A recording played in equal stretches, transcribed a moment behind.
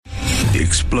The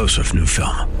explosive new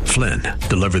film, Flynn,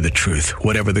 deliver the truth,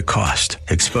 whatever the cost,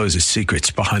 exposes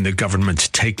secrets behind the government's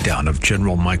takedown of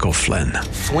General Michael Flynn.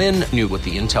 Flynn knew what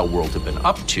the intel world had been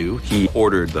up to. He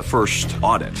ordered the first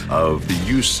audit of the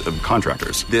use of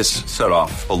contractors. This set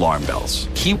off alarm bells.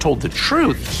 He told the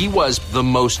truth. He was the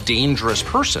most dangerous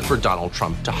person for Donald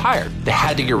Trump to hire. They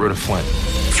had to get rid of Flynn.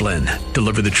 Flynn,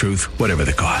 deliver the truth, whatever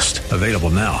the cost. Available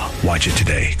now. Watch it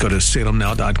today. Go to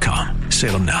salemnow.com.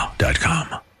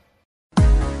 salemnow.com.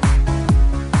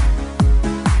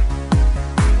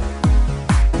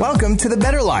 Welcome to The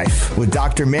Better Life with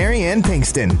Dr. Mary Ann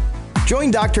Pinkston. Join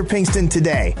Dr. Pinkston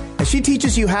today as she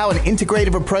teaches you how an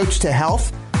integrative approach to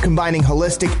health, combining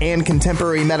holistic and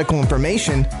contemporary medical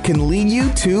information, can lead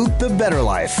you to the better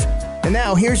life. And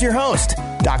now, here's your host,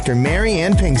 Dr. Mary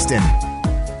Ann Pinkston.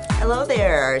 Hello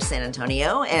there, San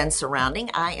Antonio and surrounding.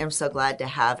 I am so glad to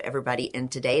have everybody in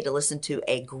today to listen to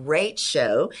a great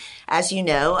show. As you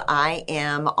know, I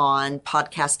am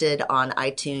podcasted on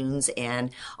iTunes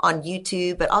and on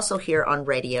YouTube, but also here on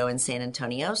radio in San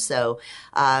Antonio. So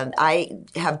I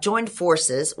have joined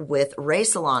forces with Ray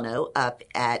Solano up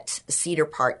at Cedar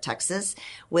Park, Texas,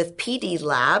 with PD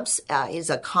Labs.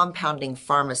 He's a compounding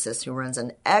pharmacist who runs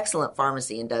an excellent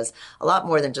pharmacy and does a lot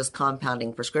more than just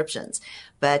compounding prescriptions.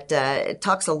 But it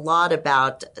talks a lot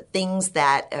about things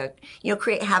that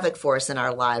create havoc for us in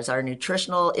our lives, our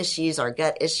nutritional issues, our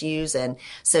gut issues. And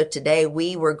so today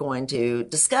we were going to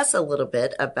discuss a little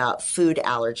bit about food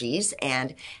allergies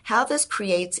and how this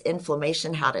creates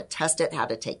inflammation, how to test it, how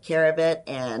to take care of it.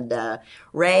 And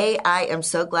Ray, I am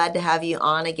so glad to have you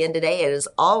on again today. It is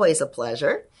always a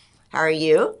pleasure. How are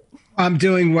you? I'm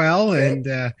doing well. Good.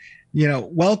 And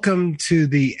welcome to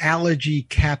the allergy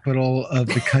capital of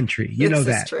the country. You know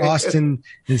that. Austin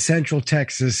in Central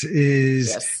Texas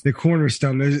is the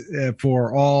cornerstone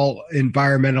for all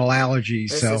environmental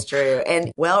allergies. This is true.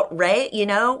 And well, Ray,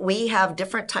 we have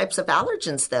different types of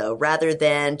allergens though, rather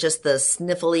than just the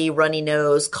sniffly, runny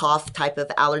nose, cough type of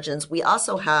allergens. We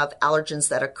also have allergens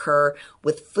that occur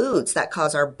with foods that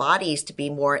cause our bodies to be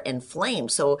more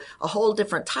inflamed. So a whole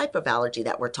different type of allergy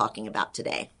that we're talking about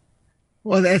today.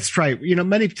 Well, that's right.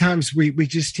 Many times we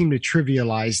just seem to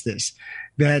trivialize this,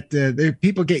 that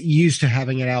people get used to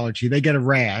having an allergy. They get a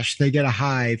rash, they get a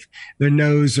hive, their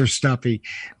nose are stuffy,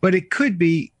 but it could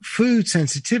be food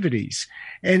sensitivities.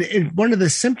 And one of the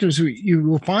symptoms you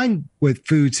will find with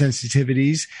food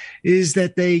sensitivities is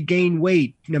that they gain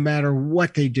weight no matter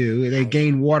what they do. They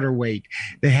gain water weight.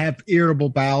 They have irritable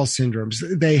bowel syndromes.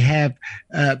 They have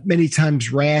many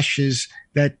times rashes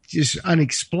that is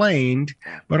unexplained,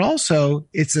 but also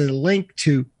it's a link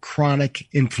to chronic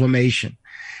inflammation.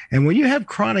 And when you have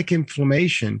chronic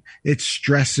inflammation, it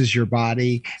stresses your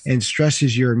body and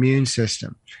stresses your immune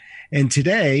system. And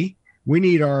today, we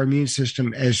need our immune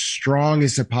system as strong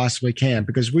as it possibly can,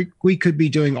 because we could be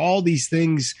doing all these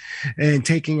things and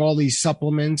taking all these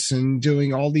supplements and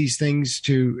doing all these things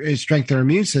to strengthen our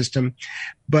immune system.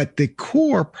 But the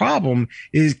core problem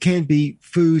can be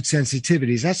food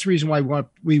sensitivities. That's the reason why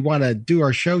we want to do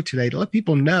our show today, to let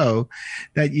people know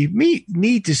that you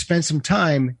need to spend some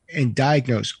time and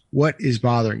diagnose what is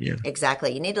bothering you.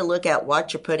 Exactly. You need to look at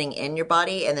what you're putting in your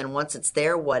body, and then once it's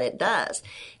there, what it does.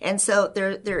 And so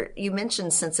you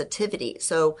mentioned sensitivity.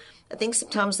 So I think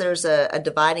sometimes there's a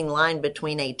dividing line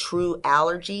between a true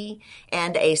allergy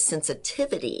and a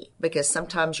sensitivity, because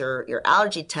sometimes your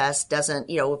allergy test doesn't,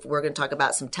 if we're going to talk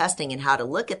about some testing and how to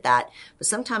look at that, but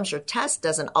sometimes your test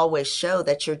doesn't always show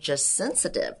that you're just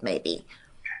sensitive, maybe.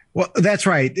 Well, that's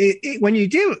right. When you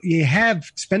do,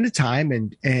 spend the time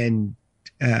and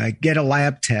get a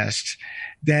lab test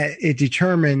that it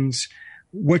determines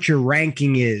what your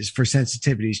ranking is for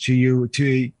sensitivities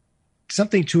to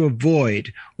something to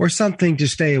avoid or something to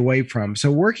stay away from.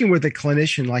 So working with a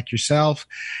clinician like yourself,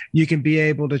 you can be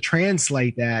able to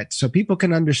translate that so people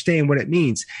can understand what it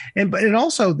means. And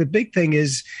also the big thing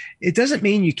is, it doesn't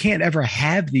mean you can't ever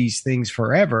have these things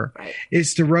forever. Right.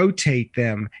 It's to rotate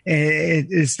them. And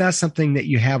it's not something that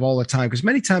you have all the time. Because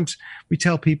many times we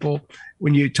tell people,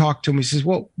 when you talk to them, he says,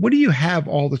 well, what do you have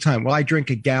all the time? Well, I drink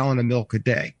a gallon of milk a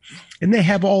day. And they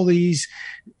have all these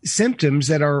symptoms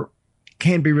that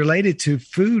can be related to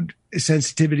food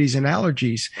sensitivities and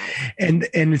allergies.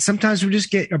 And sometimes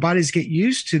our bodies get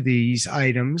used to these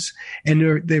items,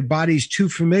 and their body's too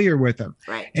familiar with them.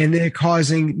 Right. And they're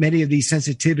causing many of these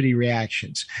sensitivity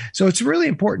reactions. So it's really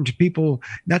important to people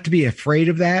not to be afraid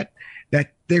of that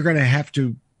they're going to have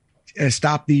to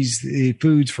stop these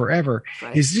foods forever,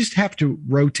 is just have to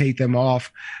rotate them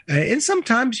off. And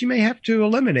sometimes you may have to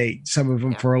eliminate some of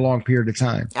them for a long period of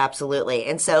time. Absolutely.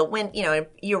 And so when,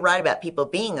 you're right about people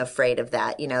being afraid of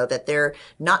that, that they're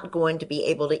not going to be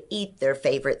able to eat their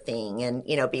favorite thing and,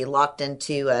 be locked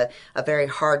into a very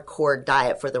hardcore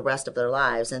diet for the rest of their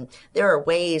lives. And there are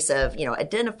ways of,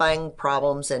 identifying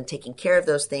problems and taking care of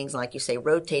those things, like you say,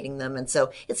 rotating them. And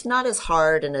so it's not as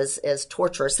hard and as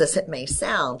torturous as it may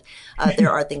sound.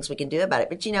 There are things we can do about it.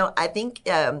 But, I think,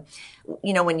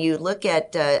 when you look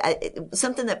at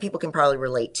something that people can probably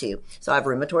relate to. So I have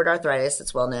rheumatoid arthritis.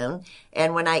 It's well known.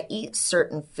 And when I eat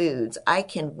certain foods, I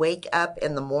can wake up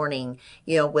in the morning,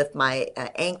 with my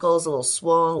ankles a little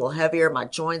swollen, a little heavier, my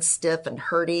joints stiff and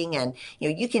hurting. And,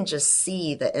 you can just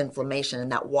see the inflammation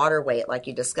and that water weight like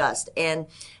you discussed. And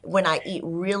when I eat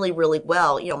really, really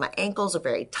well, my ankles are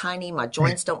very tiny. My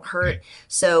joints don't hurt.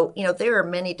 So, there are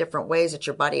many different ways that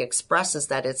your body expresses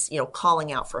that it's,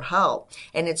 calling out for help.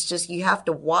 And it's just, you have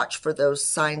to watch for those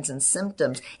signs and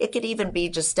symptoms. It could even be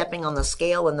just stepping on the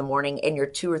scale in the morning and you're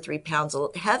 2 or 3 pounds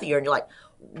heavier and you're like,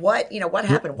 what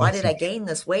happened? Why did I gain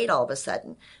this weight all of a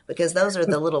sudden? Because those are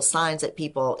the little signs that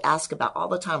people ask about all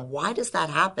the time. Why does that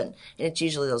happen? And it's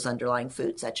usually those underlying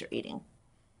foods that you're eating.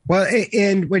 Well,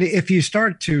 and if you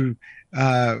start to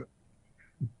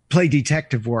play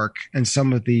detective work in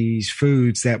some of these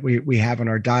foods that we have in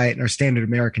our diet and our standard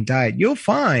American diet, you'll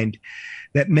find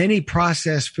that many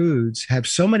processed foods have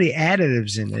so many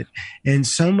additives in it and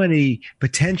so many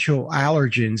potential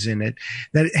allergens in it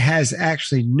that it has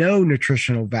actually no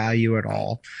nutritional value at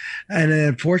all. And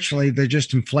unfortunately, they're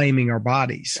just inflaming our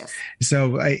bodies. Yes.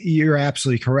 So you're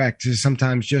absolutely correct.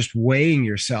 Sometimes just weighing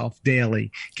yourself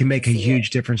daily can make a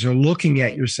huge difference. Or looking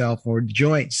at yourself or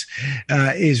joints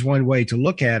is one way to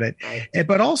look at it. Right.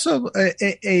 But also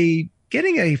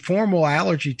getting a formal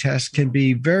allergy test can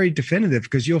be very definitive,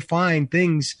 because you'll find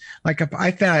things like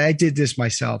I did this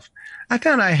myself. I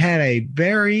found I had a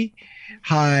very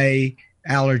high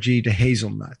allergy to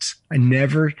hazelnuts. I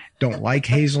don't like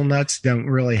hazelnuts, don't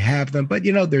really have them. But,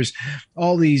 there's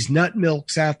all these nut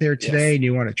milks out there today, and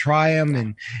you want to try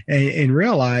them and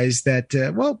realize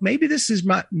that, maybe this is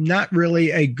not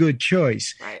really a good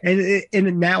choice. Right.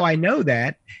 And now I know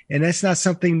that, and that's not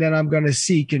something that I'm going to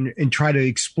seek and try to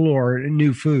explore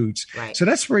new foods. Right. So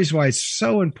that's the reason why it's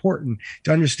so important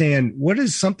to understand what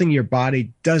is something your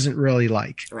body doesn't really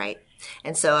like. Right.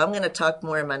 And so I'm going to talk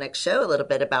more in my next show a little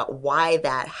bit about why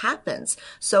that happens.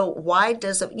 So why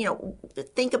does it,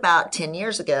 think about 10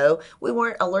 years ago, we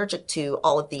weren't allergic to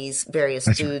all of these various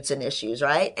foods and issues,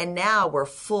 right? And now we're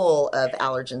full of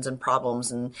allergens and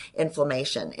problems and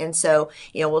inflammation. And so,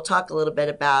 we'll talk a little bit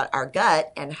about our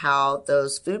gut and how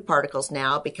those food particles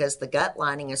now, because the gut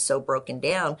lining is so broken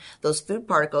down, those food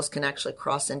particles can actually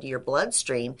cross into your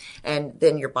bloodstream, and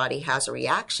then your body has a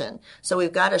reaction. So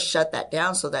we've got to shut that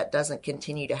down so that doesn't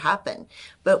continue to happen.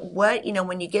 But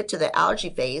when you get to the allergy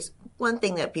phase, one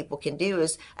thing that people can do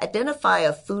is identify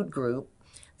a food group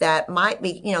that might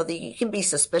be, that you can be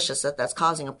suspicious that that's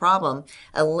causing a problem,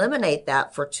 eliminate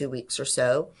that for 2 weeks or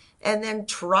so, and then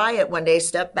try it one day,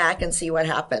 step back and see what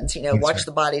happens. Watch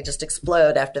the body just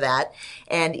explode after that,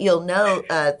 and you'll know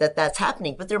that that's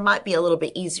happening. But there might be a little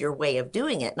bit easier way of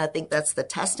doing it. And I think that's the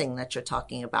testing that you're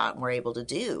talking about and we're able to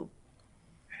do.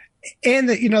 And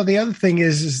the other thing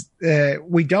is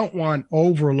we don't want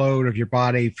overload of your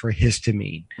body for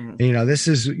histamine. Mm-hmm. This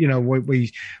is, what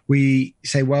we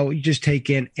say, well, you just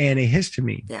take in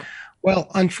antihistamine. Yeah.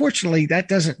 Well, unfortunately, that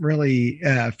doesn't really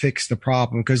fix the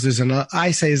problem, because there's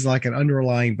is like an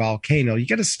underlying volcano. You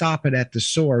got to stop it at the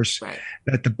source,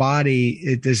 that the body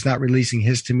is not releasing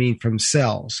histamine from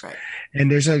cells. Right.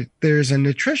 And there's a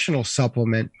nutritional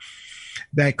supplement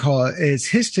that is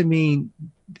histamine.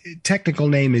 Technical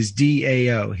name is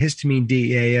DAO, histamine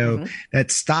DAO,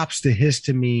 that stops the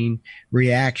histamine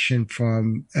reaction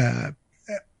from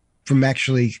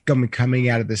actually coming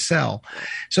out of the cell.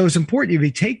 So it's important if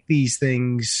you take these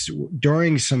things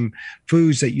during some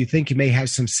foods that you think you may have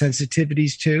some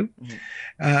sensitivities to,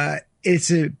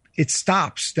 it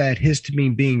stops that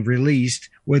histamine being released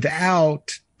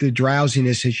without the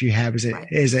drowsiness that you have as an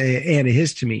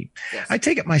antihistamine. Yes. I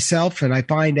take it myself, and I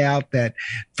find out that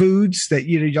foods that,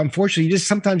 unfortunately, you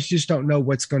sometimes don't know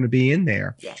what's going to be in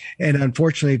there. Yeah. And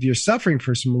unfortunately, if you're suffering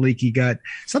from some leaky gut,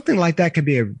 something like that could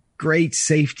be a great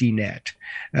safety net.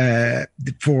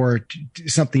 for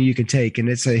something you can take. And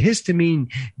it's a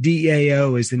histamine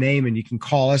DAO is the name, and you can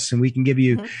call us and we can give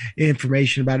you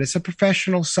information about it. It's a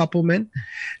professional supplement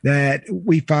that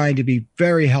we find to be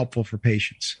very helpful for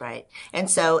patients. Right. And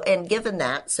given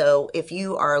that, so if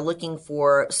you are looking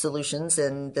for solutions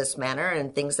in this manner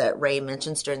and things that Ray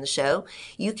mentions during the show,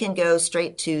 you can go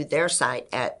straight to their site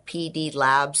at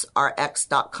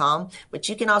pdlabsrx.com, but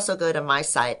you can also go to my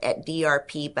site at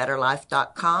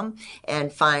drpbetterlife.com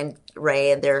and find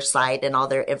Ray and their site and all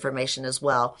their information as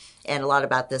well, and a lot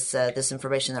about this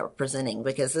information that we're presenting,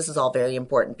 because this is all very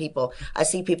important. I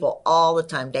see people all the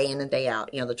time, day in and day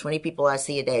out. The 20 people I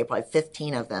see a day, probably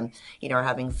 15 of them, are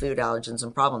having food allergens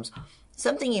and problems.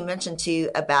 Something you mentioned too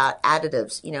about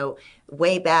additives,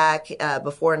 way back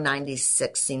before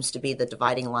 96 seems to be the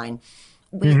dividing line.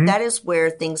 That is where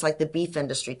things like the beef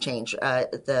industry change.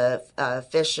 The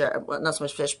fish, not so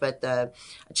much fish, but the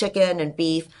chicken and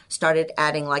beef started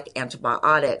adding like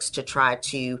antibiotics to try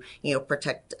to,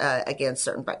 protect against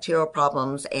certain bacterial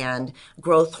problems and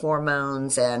growth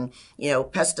hormones and,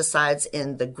 pesticides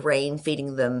in the grain,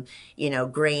 feeding them,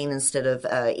 grain instead of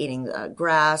eating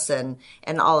grass and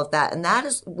all of that. And that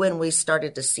is when we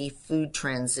started to see food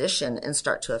transition and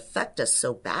start to affect us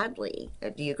so badly.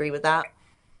 Do you agree with that?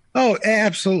 Oh,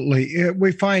 absolutely.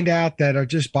 We find out that our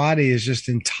body is just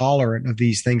intolerant of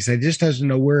these things. It just doesn't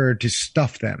know where to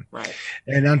stuff them. Right.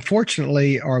 And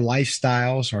unfortunately, our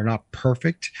lifestyles are not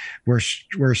perfect. We're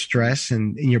stressed,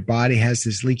 and your body has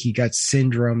this leaky gut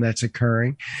syndrome that's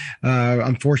occurring.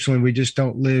 Unfortunately, we just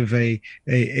don't live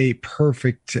a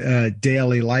perfect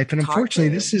daily life. And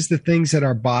unfortunately, this is the things that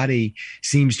our body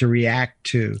seems to react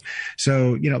to.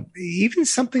 So, even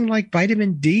something like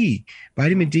vitamin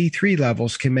D3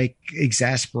 levels can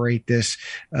exasperate this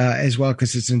as well,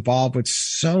 because it's involved with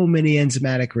so many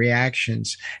enzymatic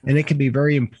reactions, and it can be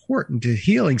very important to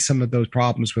healing some of those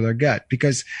problems with our gut,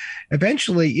 because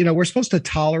eventually, we're supposed to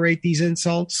tolerate these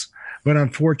insults, but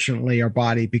unfortunately our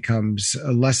body becomes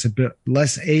less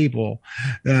able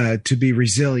to be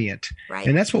resilient. Right.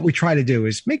 And that's what we try to do,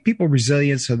 is make people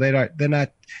resilient so they're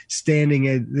not staying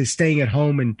at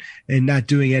home and not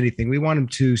doing anything. We want them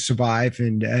to survive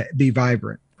and be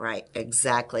vibrant. Right,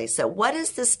 exactly. So what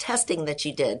is this testing that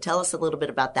you did? Tell us a little bit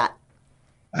about that.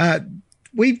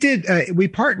 We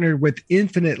partnered with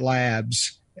Infinite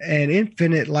Labs, and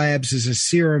Infinite Labs is a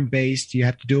serum based. You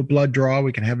have to do a blood draw.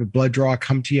 We can have a blood draw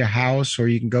come to your house, or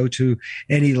you can go to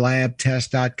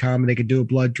anylabtest.com and they can do a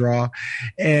blood draw.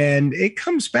 And it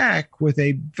comes back with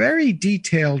a very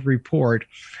detailed report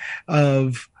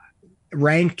of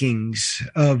rankings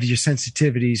of your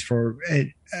sensitivities for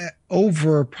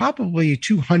over probably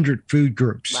 200 food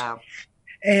groups. Wow.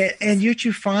 And yet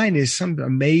you find is some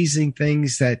amazing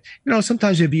things that,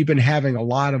 sometimes if you've been having a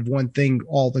lot of one thing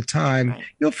all the time, right,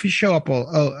 you'll show up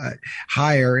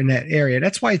higher in that area.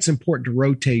 That's why it's important to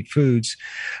rotate foods.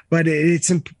 But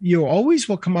you always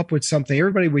will come up with something.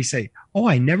 Everybody, we say, oh,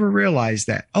 I never realized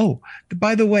that. Oh,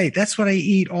 by the way, that's what I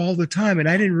eat all the time. And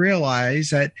I didn't realize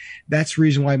that that's the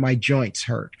reason why my joints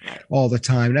hurt all the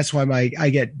time. That's why I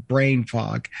get brain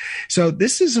fog. So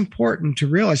this is important to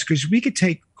realize, because we could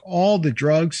take all the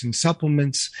drugs and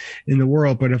supplements in the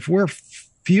world, but if we're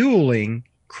fueling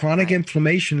chronic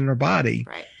inflammation in our body,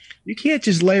 you can't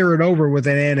just layer it over with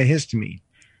an antihistamine.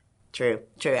 True.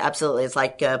 Absolutely. It's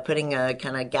like putting a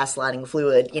kind of gaslighting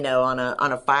fluid, on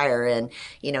a fire, and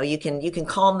you can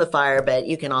calm the fire, but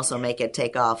you can also make it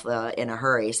take off in a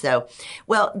hurry. So,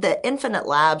 well, the Infinite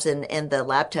Labs and the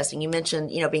lab testing, you mentioned,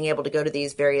 being able to go to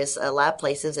these various lab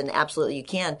places, and absolutely you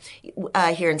can.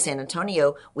 Here in San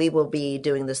Antonio, we will be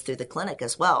doing this through the clinic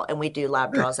as well, and we do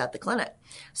lab draws at the clinic.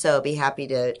 So be happy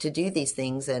to do these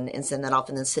things and send that off,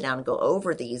 and then sit down and go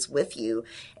over these with you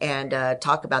and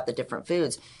talk about the different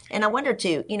foods. And I wonder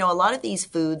too, a lot of these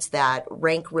foods that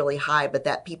rank really high, but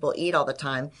that people eat all the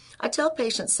time, I tell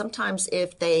patients sometimes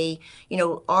if they,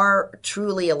 are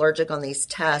truly allergic on these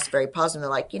tests, very positive, they're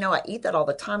like, I eat that all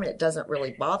the time and it doesn't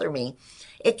really bother me.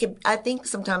 I think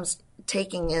sometimes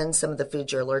taking in some of the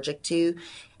foods you're allergic to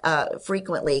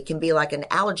frequently can be like an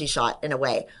allergy shot in a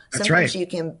way. Sometimes you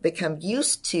can become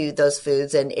used to those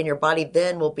foods, and your body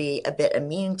then will be a bit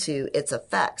immune to its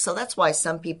effects. So that's why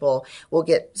some people will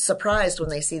get surprised when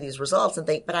they see these results and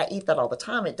think, but I eat that all the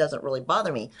time. It doesn't really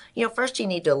bother me. First you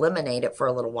need to eliminate it for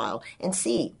a little while and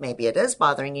see, maybe it is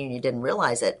bothering you and you didn't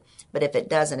realize it. But if it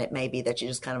doesn't, it may be that you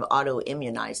just kind of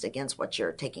auto-immunized against what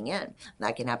you're taking in.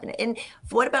 That can happen. And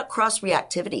what about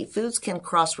cross-reactivity? Foods can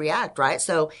cross-react, right?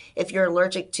 So if you're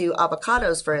allergic to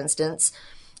avocados, for instance,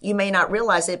 you may not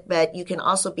realize it, but you can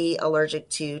also be allergic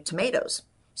to tomatoes.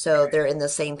 So they're in the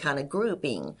same kind of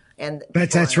grouping. And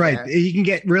that's right. You can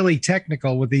get really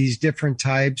technical with these different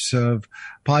types of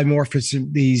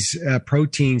polymorphism, these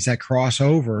proteins that cross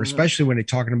over, especially when they're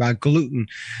talking about gluten.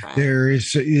 Right. There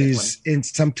is in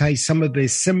some of the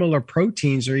similar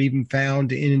proteins are even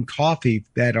found in coffee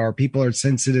that people are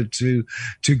sensitive to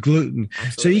gluten.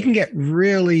 Absolutely. So you can get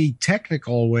really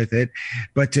technical with it,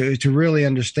 but to really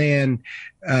understand,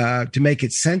 to make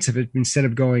it sense of it instead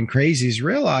of going crazy, is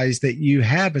realize that you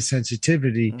have a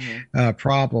sensitivity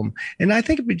problem. And I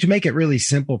think to make it really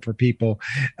simple for people,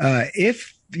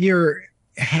 if you're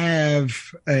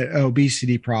have an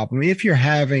obesity problem, if you're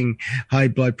having high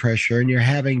blood pressure and you're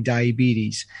having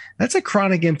diabetes, that's a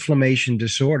chronic inflammation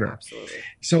disorder. Absolutely.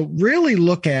 So really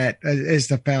look at as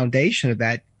the foundation of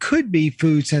that could be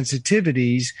food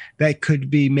sensitivities that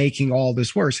could be making all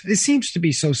this worse. It seems to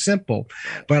be so simple,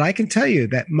 but I can tell you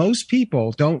that most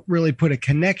people don't really put a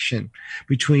connection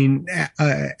between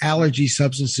allergy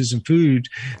substances and food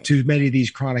to many of these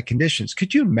chronic conditions.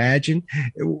 Could you imagine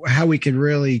how we can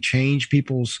really change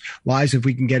people's lives if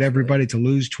we can get everybody to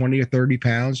lose 20 or 30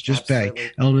 pounds just by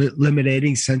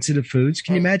eliminating sensitive foods?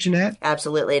 Can you imagine that?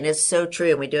 Absolutely. And it's so true.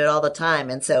 And we do it all the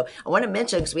time. And so I want to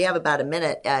mention, because we have about a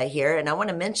minute here, and I want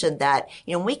to mention that,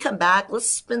 when we come back, let's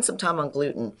spend some time on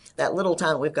gluten. That little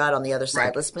time we've got on the other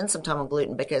side, let's spend some time on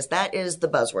gluten, because that is the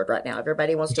buzzword right now.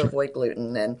 Everybody wants to avoid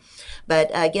gluten. But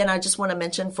again, I just want to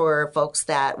mention for folks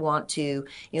that want to,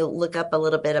 look up a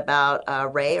little bit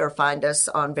about Ray, or find us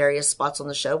on various spots on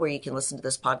the show where you can listen to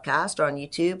this podcast, or on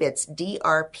YouTube. It's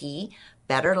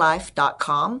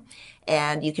drpbetterlife.com.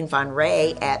 And you can find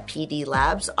Ray at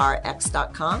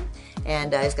pdlabsrx.com.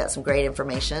 And he's got some great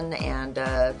information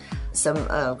and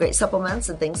some great supplements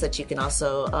and things that you can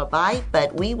also buy.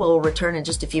 But we will return in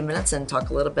just a few minutes and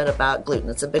talk a little bit about gluten.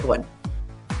 It's a big one.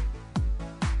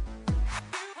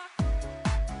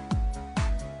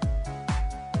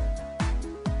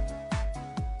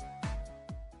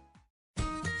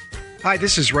 Hi,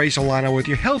 this is Ray Solano with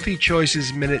your Healthy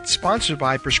Choices Minute, sponsored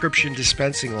by Prescription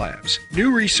Dispensing Labs.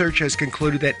 New research has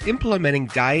concluded that implementing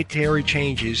dietary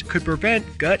changes could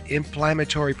prevent gut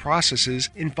inflammatory processes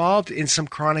involved in some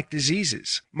chronic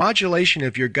diseases. Modulation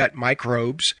of your gut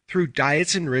microbes through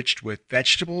diets enriched with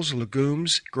vegetables,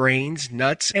 legumes, grains,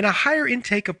 nuts, and a higher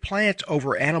intake of plant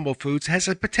over animal foods has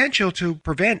a potential to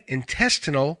prevent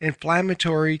intestinal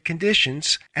inflammatory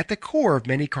conditions at the core of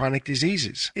many chronic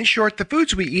diseases. In short, the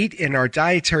foods we eat in our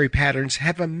dietary patterns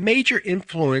have a major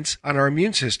influence on our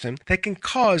immune system that can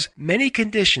cause many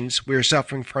conditions we are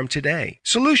suffering from today.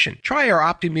 Solution: try our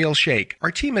OptiMeal shake.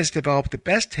 Our team has developed the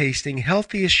best tasting,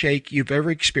 healthiest shake you've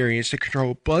ever experienced to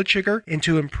control blood sugar and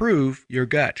to improve your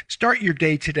gut. Start your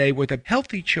day today with a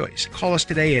healthy choice. Call us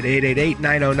today at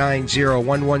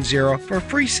 888-909-0110 for a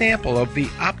free sample of the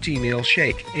OptiMeal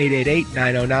shake.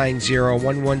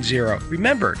 888-909-0110.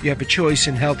 Remember, you have a choice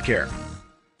in healthcare.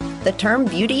 The term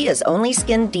beauty is only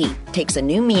skin deep takes a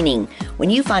new meaning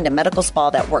when you find a medical spa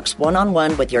that works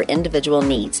one-on-one with your individual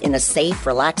needs in a safe,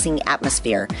 relaxing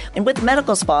atmosphere. And with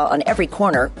medical spa on every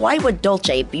corner, why would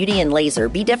Dolce Beauty and Laser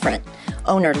be different?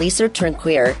 Owner Lisa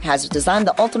Trinquier has designed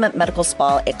the ultimate medical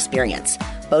spa experience.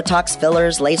 Botox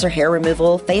fillers, laser hair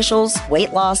removal, facials,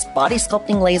 weight loss, body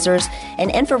sculpting lasers,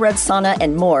 and infrared sauna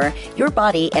and more, your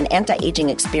body and anti-aging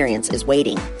experience is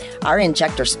waiting. Our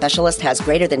injector specialist has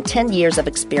greater than 10 years of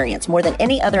experience, more than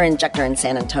any other injector in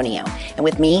San Antonio. And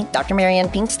with me, Dr. Marianne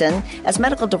Pinkston, as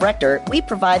medical director, we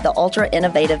provide the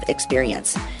ultra-innovative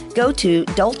experience. Go to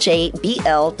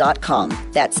dolcebl.com.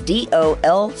 That's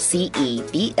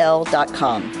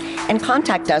DOLCEBL.com. And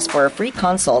contact us for a free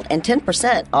consult and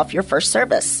 10% off your first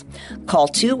service. Call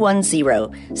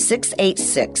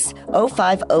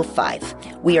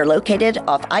 210-686-0505. We are located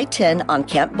off I-10 on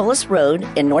Camp Bullis Road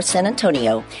in North San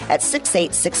Antonio at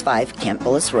 6865 Camp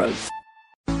Bullis Road.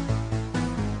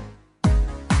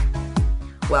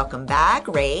 Welcome back.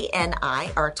 Ray and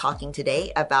I are talking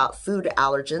today about food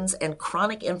allergens and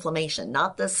chronic inflammation,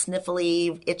 not the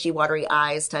sniffly, itchy, watery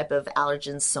eyes type of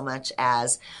allergens so much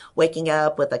as waking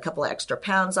up with a couple of extra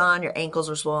pounds on, your ankles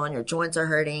are swollen, your joints are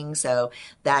hurting, so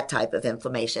that type of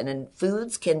inflammation. And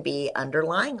foods can be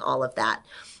underlying all of that.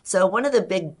 So one of the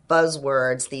big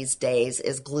buzzwords these days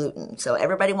is gluten. So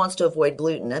everybody wants to avoid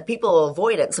gluten, and people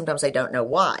avoid it, and sometimes they don't know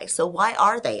why. So why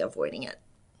are they avoiding it?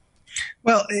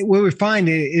 Well, what we find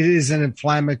it is an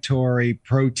inflammatory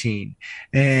protein,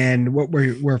 and what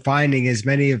we're finding is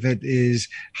many of it is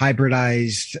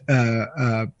hybridized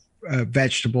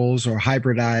vegetables or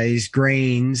hybridized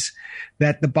grains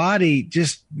that the body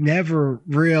just never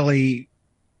really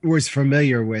was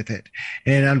familiar with it.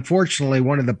 And unfortunately,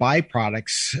 one of the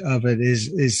byproducts of it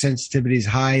is sensitivities,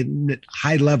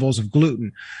 high levels of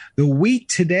gluten. The wheat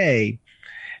today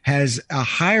has a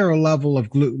higher level of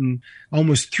gluten,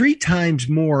 almost 3 times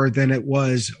more than it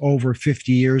was over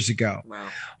 50 years ago. Wow.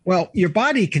 Well, your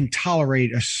body can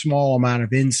tolerate a small amount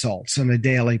of insults on a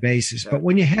daily basis, but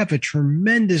when you have a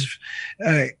tremendous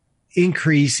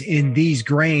increase in these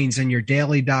grains in your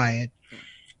daily diet,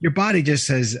 your body just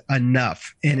says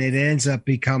enough, and it ends up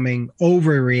becoming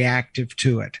overreactive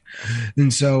to it.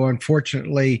 And so,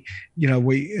 unfortunately,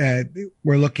 we're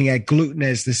looking at gluten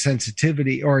as the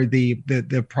sensitivity or the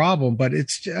problem, but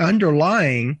it's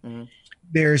underlying. Mm-hmm.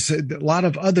 There's a lot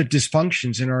of other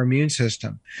dysfunctions in our immune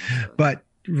system, but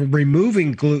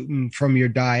removing gluten from your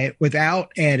diet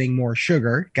without adding more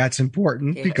sugar, that's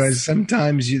important because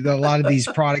sometimes a lot of these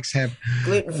products have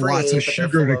lots of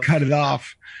sugar to cut it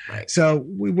off. Right. So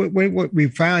we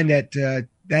find that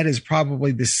that is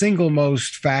probably the single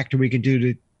most factor we can do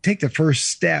to take the first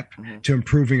step to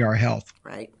improving our health.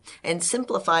 Right. And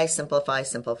simplify.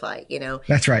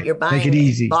 That's right. You're buying Make it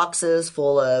easy. Boxes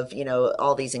full of,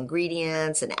 all these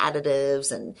ingredients and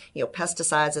additives and,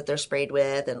 pesticides that they're sprayed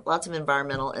with and lots of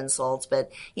environmental insults.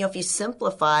 But, if you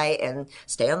simplify and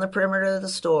stay on the perimeter of the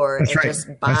store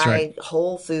just buy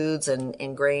whole foods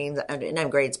and grains, not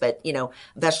grains, but,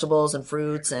 vegetables and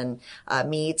fruits and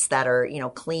meats that are,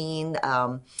 clean,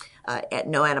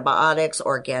 no antibiotics,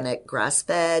 organic,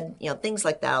 grass-fed, things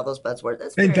like that, all those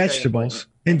buzzwords. And vegetables.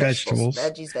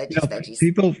 Veggies.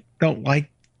 People don't like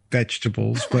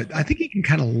vegetables, but I think you can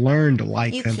kind of learn to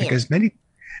like them because many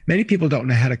people don't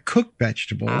know how to cook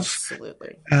vegetables.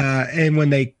 Absolutely. And when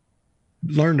they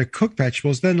learn to cook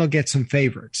vegetables, then they'll get some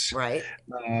favorites. Right.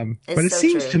 But it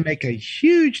seems to make a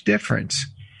huge difference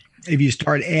if you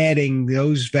start adding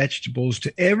those vegetables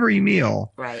to every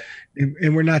meal. Right.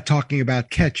 And we're not talking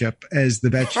about ketchup as the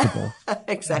vegetable.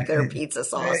 Exactly. Or pizza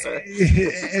sauce. Or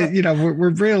we're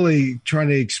really trying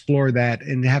to explore that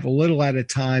and have a little at a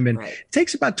time. And it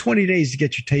takes about 20 days to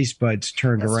get your taste buds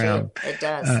turned around. True. It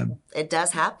does. It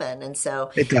does happen. And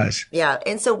so it does. Yeah.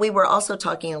 And so we were also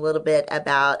talking a little bit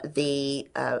about the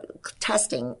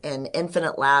testing and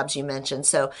Infinite Labs you mentioned.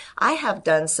 So I have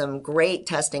done some great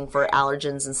testing for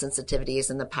allergens and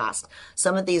sensitivities in the past.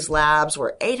 Some of these labs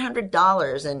were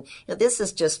 $800 and this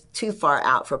is just too far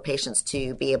out for patients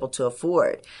to be able to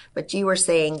afford. But you were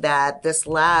saying that this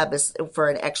lab is for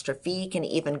an extra fee, can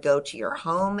even go to your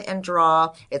home and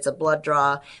draw. It's a blood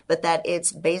draw, but that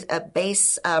it's a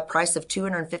base price of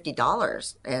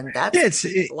 $250. And that's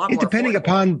a lot more depending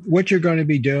upon what you're going to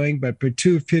be doing, but for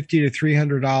 $250 to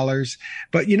 $300.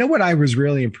 But you know what I was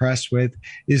really impressed with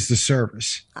is the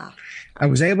service. I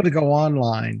was able to go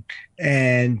online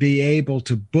and be able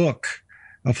to book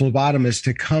a phlebotomist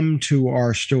to come to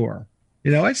our store.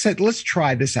 I said, let's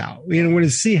try this out. We want to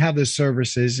see how this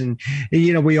service is. And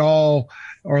we all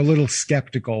are a little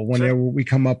skeptical whenever we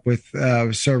come up with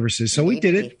services. So we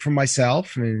did it for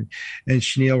myself and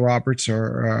Chenille Roberts,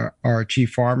 our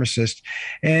chief pharmacist.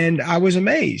 And I was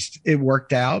amazed. It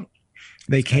worked out.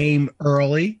 They came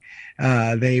early.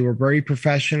 They were very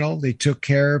professional. They took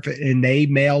care of it and they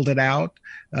mailed it out.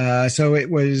 So it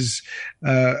was,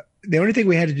 the only thing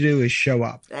we had to do is show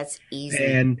up. That's easy.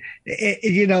 And,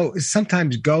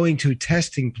 sometimes going to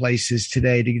testing places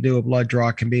today to do a blood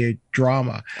draw can be a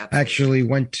drama. Absolutely.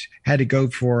 Actually had to go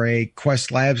for a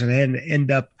Quest Labs and end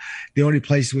up the only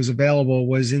place that was available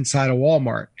was inside a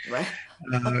Walmart. Right.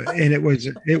 And it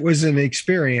was an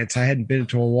experience. I hadn't been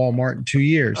to a Walmart in 2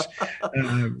 years.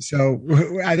 So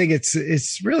I think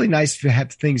it's really nice to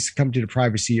have things come to the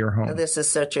privacy of your home. This is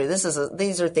so true.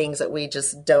 These are things that we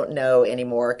just don't know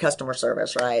anymore. Customer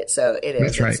service, right? So it is.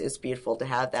 That's right. It's beautiful to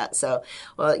have that. So,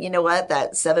 well, you know what?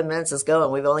 That 7 minutes is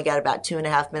going. We've only got about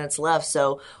 2.5 minutes left.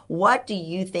 So what do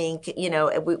you think,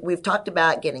 we've talked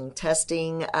about getting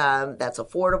testing that's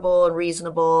affordable and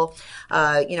reasonable.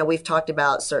 We've talked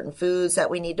about certain foods that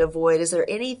we need to avoid. Is there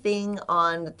anything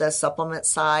on the supplement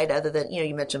side other than,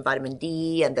 you mentioned vitamin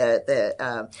D and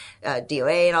the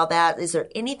DOA and all that? Is there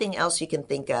anything else you can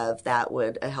think of that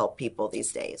would help people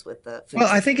these days with the food? Well,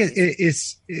 I think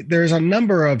there's a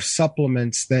number of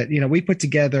supplements that, we put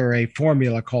together a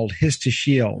formula called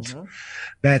HistaShield. Mm-hmm.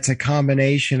 That's a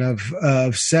combination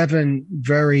of 7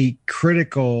 very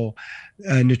critical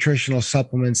nutritional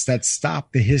supplements that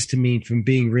stop the histamine from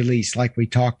being released, like we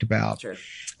talked about. Sure.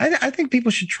 I think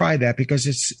people should try that because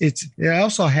it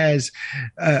also has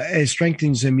it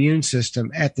strengthens the immune system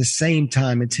at the same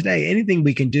time. And today, anything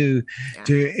we can do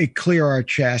to clear our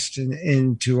chest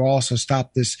and to also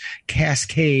stop this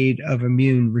cascade of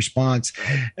immune response,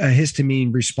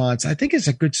 histamine response, I think is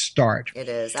a good start. It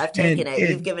is. I've taken it.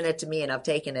 You've given it to me, and I've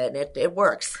taken it, and it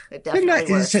works. It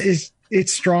definitely works.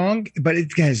 It's strong, but it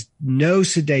has no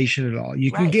sedation at all.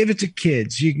 You can give it to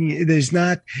kids. There's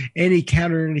not any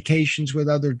counterindications with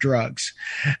other drugs.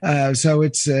 So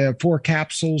it's 4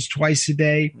 capsules twice a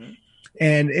day. Mm-hmm.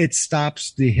 And it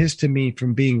stops the histamine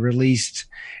from being released.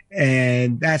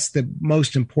 And that's the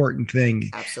most important thing.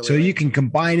 Absolutely. So you can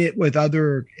combine it with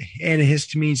other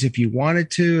antihistamines if you wanted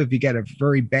to, if you got a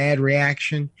very bad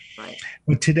reaction. Right.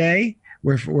 But today,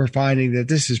 we're finding that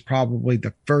this is probably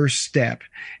the first step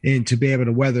in to be able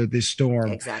to weather this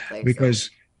storm. Exactly. Because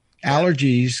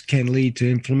allergies can lead to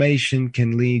inflammation,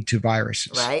 can lead to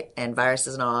viruses. Right. And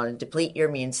viruses and all, and deplete your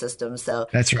immune system. So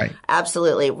that's right.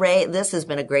 Absolutely. Ray, this has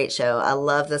been a great show. I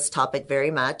love this topic very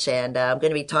much. And I'm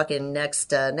going to be talking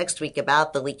next week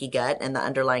about the leaky gut and the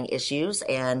underlying issues.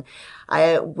 And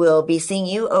I will be seeing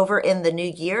you over in the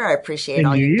new year. I appreciate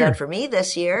all you've done for me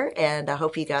this year. And I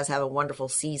hope you guys have a wonderful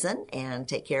season and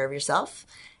take care of yourself.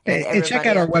 And check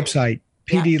out our website,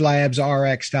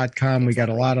 pdlabsrx.com. We got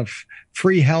a lot of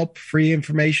free help, free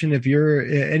information. If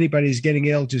anybody's getting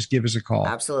ill, just give us a call.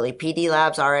 Absolutely.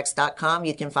 pdlabsrx.com.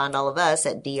 You can find all of us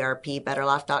at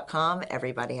drpbetterlife.com.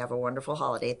 Everybody have a wonderful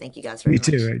holiday. Thank you guys very much.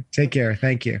 You too. Take care.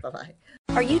 Thank you. Bye-bye.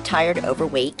 Are you tired,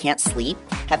 overweight, can't sleep?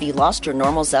 Have you lost your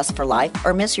normal zest for life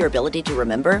or miss your ability to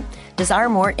remember? Desire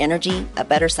more energy, a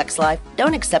better sex life?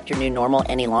 Don't accept your new normal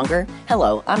any longer?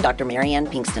 Hello, I'm Dr. Marianne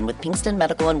Pinkston with Pinkston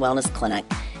Medical and Wellness Clinic.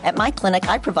 At my clinic,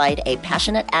 I provide a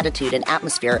passionate attitude and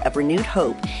atmosphere of renewed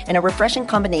hope and a refreshing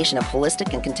combination of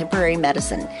holistic and contemporary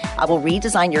medicine. I will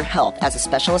redesign your health as a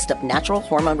specialist of natural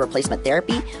hormone replacement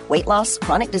therapy, weight loss,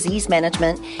 chronic disease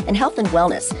management, and health and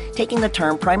wellness, taking the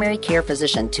term primary care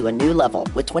physician to a new level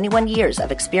with 21 years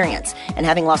of experience and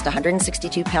having lost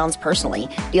 162 pounds personally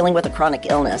dealing with a chronic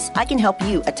illness. I can help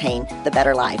you attain the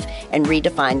better life and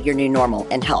redefine your new normal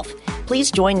and health.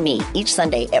 Please join me each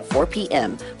Sunday at 4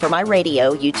 p.m. for my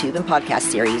radio, YouTube, and podcast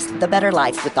series, The Better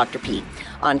Life with Dr. P,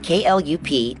 on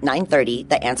KLUP 930,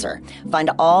 The Answer. Find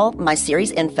all my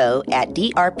series info at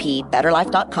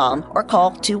drpbetterlife.com or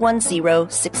call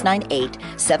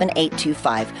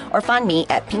 210-698-7825 or find me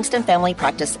at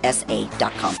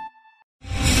PinkstonFamilyPracticeSA.com.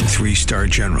 3-star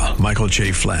General Michael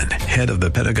J. Flynn, head of the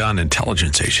Pentagon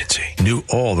Intelligence Agency, knew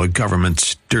all the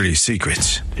government's dirty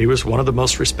secrets. He was one of the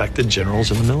most respected generals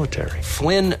in the military.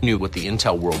 Flynn knew what the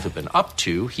intel world had been up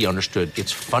to. He understood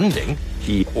its funding.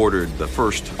 He ordered the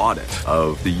first audit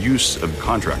of the use of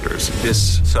contractors.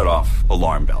 This set off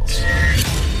alarm bells.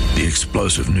 The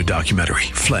explosive new documentary,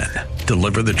 Flynn,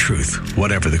 Deliver the Truth,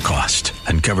 Whatever the Cost,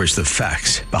 uncovers the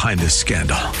facts behind this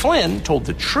scandal. Flynn told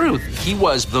the truth. He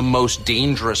was the most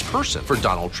dangerous person for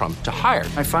Donald Trump to hire.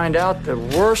 I find out the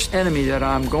worst enemy that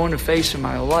I'm going to face in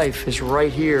my life is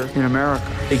right here in America.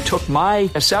 They took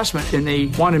my assessment and they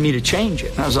wanted me to change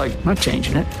it. And I was like, I'm not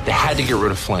changing it. They had to get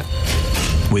rid of Flynn.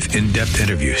 With in-depth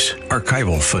interviews,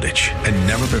 archival footage, and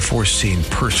never-before-seen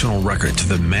personal records of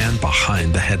the man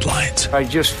behind the headlines. I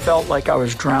just felt like I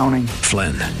was drowning.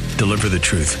 Flynn, Deliver the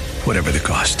Truth, Whatever the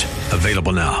Cost.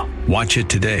 Available now. Watch it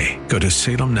today. Go to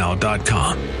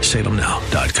salemnow.com.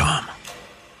 salemnow.com.